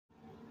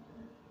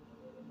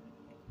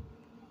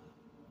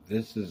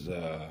This is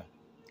a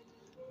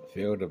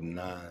field of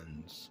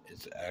nines.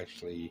 It's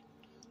actually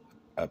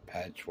a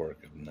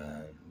patchwork of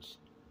nines.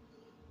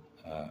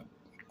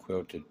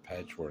 Quilted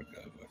patchwork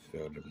of a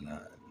field of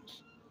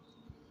nines.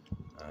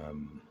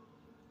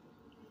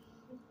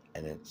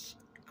 And it's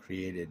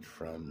created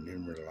from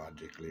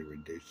numerologically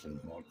reducing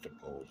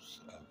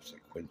multiples of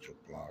sequential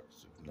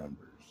blocks of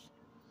numbers,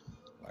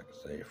 like I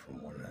say,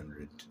 from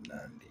 100 to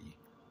 90,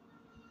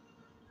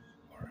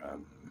 or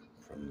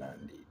from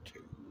 90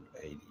 to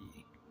 80,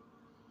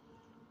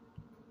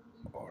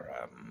 or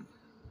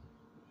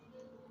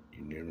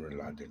you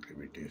numerologically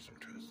reduce them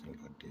to a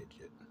single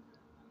digit.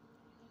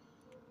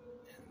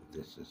 And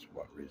this is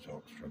what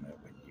results from it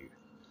when you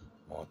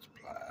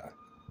multiply,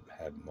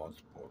 have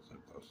multiples of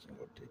those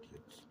single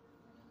digits.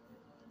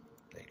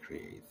 They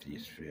create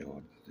these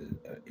fields.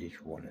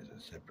 Each one is a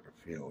separate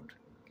field,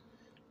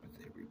 but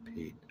they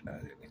repeat.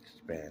 It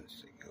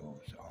expands. It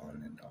goes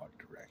on in all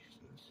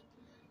directions.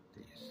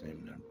 These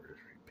same numbers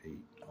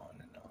repeat on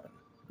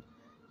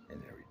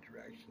in every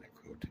direction. A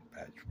quilted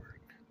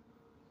patchwork.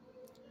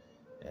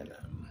 And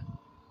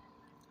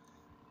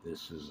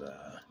this is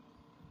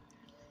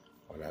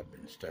what I've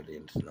been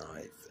studying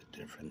tonight. The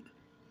different.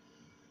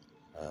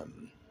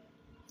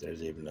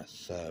 There's even a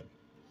sub.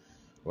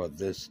 Well,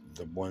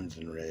 the ones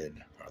in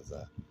red are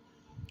the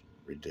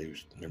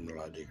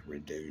numerologic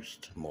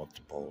reduced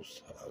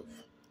multiples of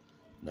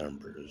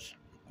numbers.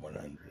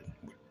 100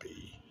 would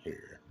be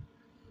here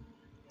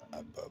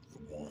above the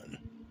 1.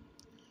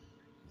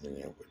 Then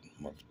it would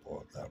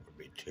multiply, that would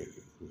be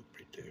 2, would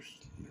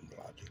reduce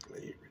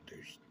numerologically.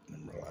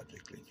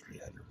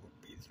 300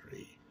 would be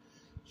 3,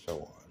 so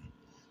on.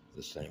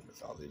 The same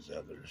with all these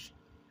others.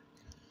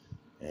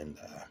 And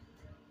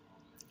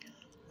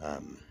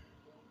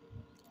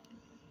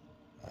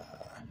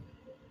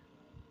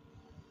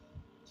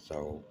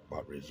so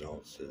what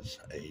results is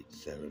 8,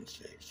 7,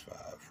 6,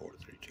 5, 4,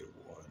 3, 2,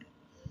 1,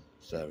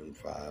 7,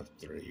 5,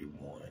 3,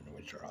 1,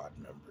 which are odd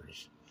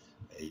numbers.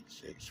 8,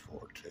 6,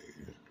 4, 2,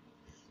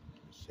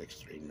 6,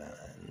 3,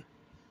 9,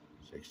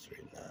 6, 3,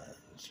 9,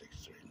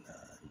 6, 3, 9.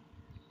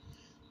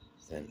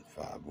 Then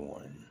 5,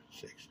 1,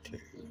 6, 2,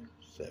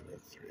 7,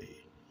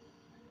 3,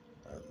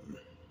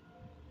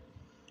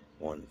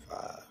 1,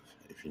 5.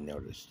 If you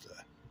notice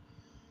the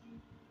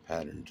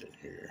patterns in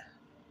here,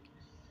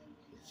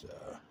 it's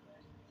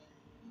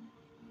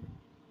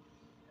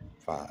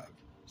 5,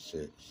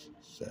 6,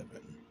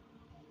 7,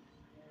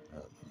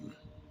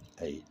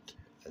 8.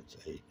 That's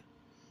 8.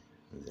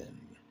 And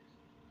then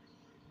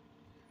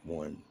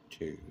 1,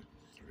 2,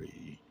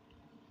 3,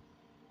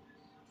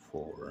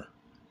 4,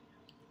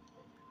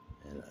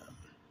 and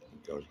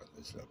it goes like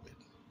this a little bit,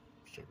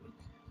 sort of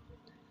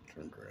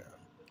turned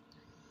around.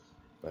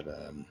 But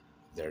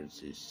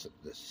there's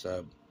the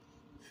sub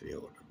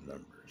field of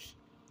numbers,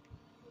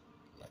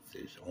 like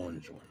these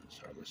orange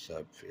ones are the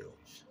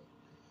subfields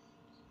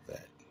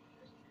that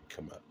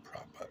come up,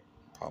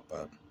 pop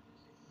up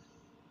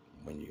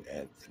when you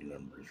add the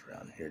numbers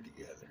around here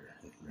together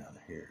and around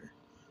here,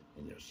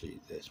 and you'll see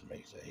this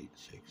makes 8,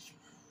 6,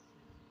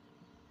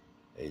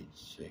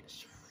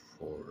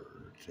 4,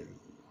 2.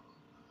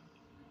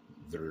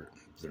 They're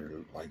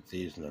like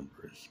these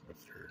numbers, but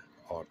they're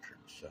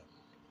altered, so,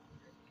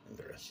 and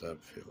they're a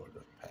subfield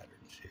of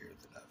patterns here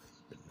that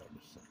I've been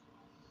noticing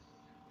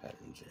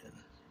patterns in.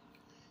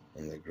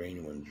 And the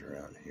green ones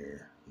around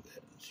here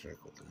that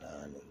circle the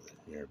 9 and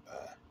the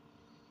nearby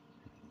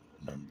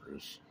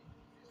numbers,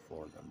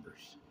 4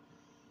 numbers,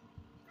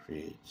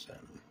 creates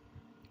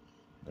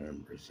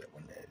numbers that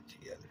when added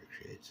together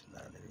creates a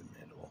 9 in the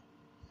middle.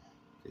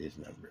 These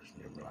numbers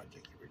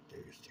numerologically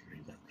reduced. The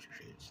green numbers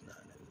creates 9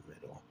 in the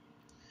middle.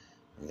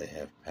 And they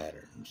have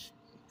patterns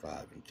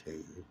 5 and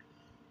 2,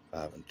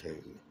 5 and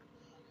 2,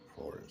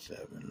 4 and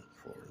 7,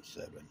 4 and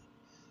 7,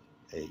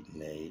 8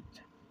 and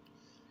 8,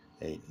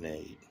 8 and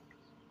 8,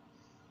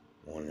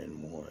 1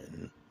 and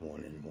 1,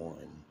 1 and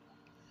 1.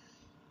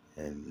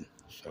 And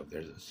so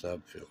there's a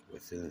subfield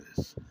within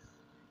this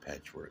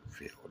patchwork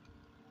field.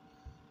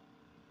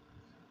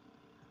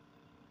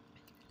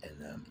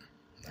 And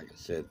like I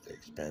said, the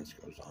expanse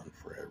goes on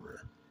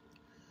forever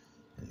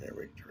in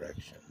every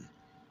direction.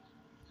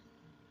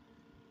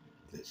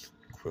 This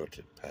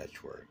quilted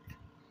patchwork.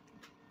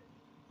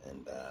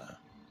 And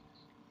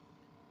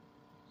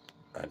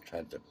I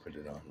tried to put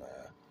it on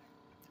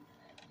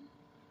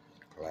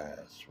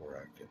glass where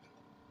I could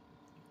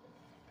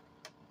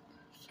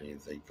see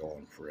if they go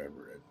on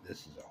forever.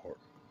 This is a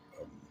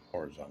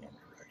horizontal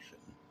direction.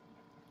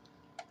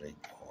 They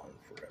go on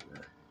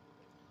forever.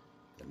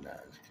 The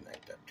 9s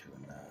connect up to the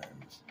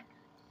 9s,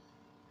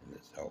 and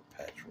this whole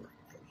patchwork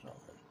goes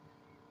on.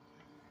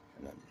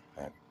 And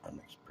I'm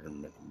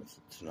experimenting with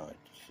it tonight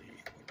to see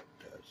what it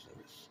does in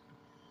this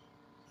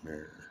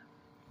mirror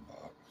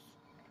box.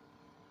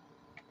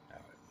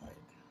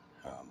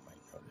 How I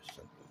might notice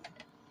something,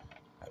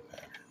 a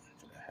pattern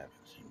that I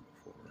haven't seen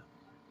before.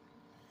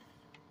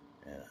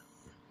 And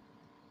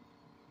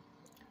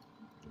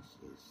this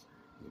is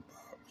the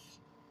box.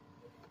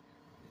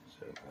 These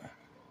are the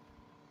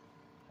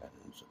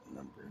patterns of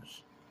numbers.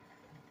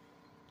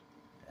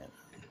 And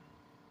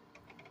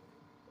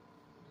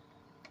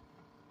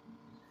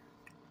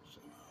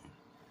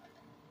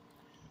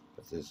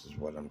But this is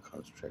what I'm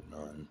concentrating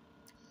on.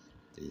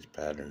 These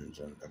patterns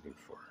I'm looking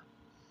for.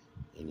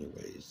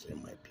 Anyways, they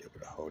might be able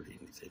to hold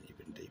anything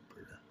even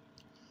deeper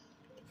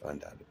to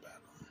find out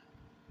about them.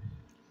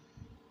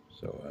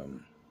 So,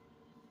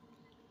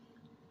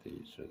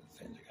 these are the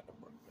things I got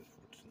to work with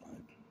for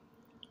tonight.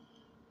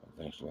 Well,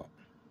 thanks a lot.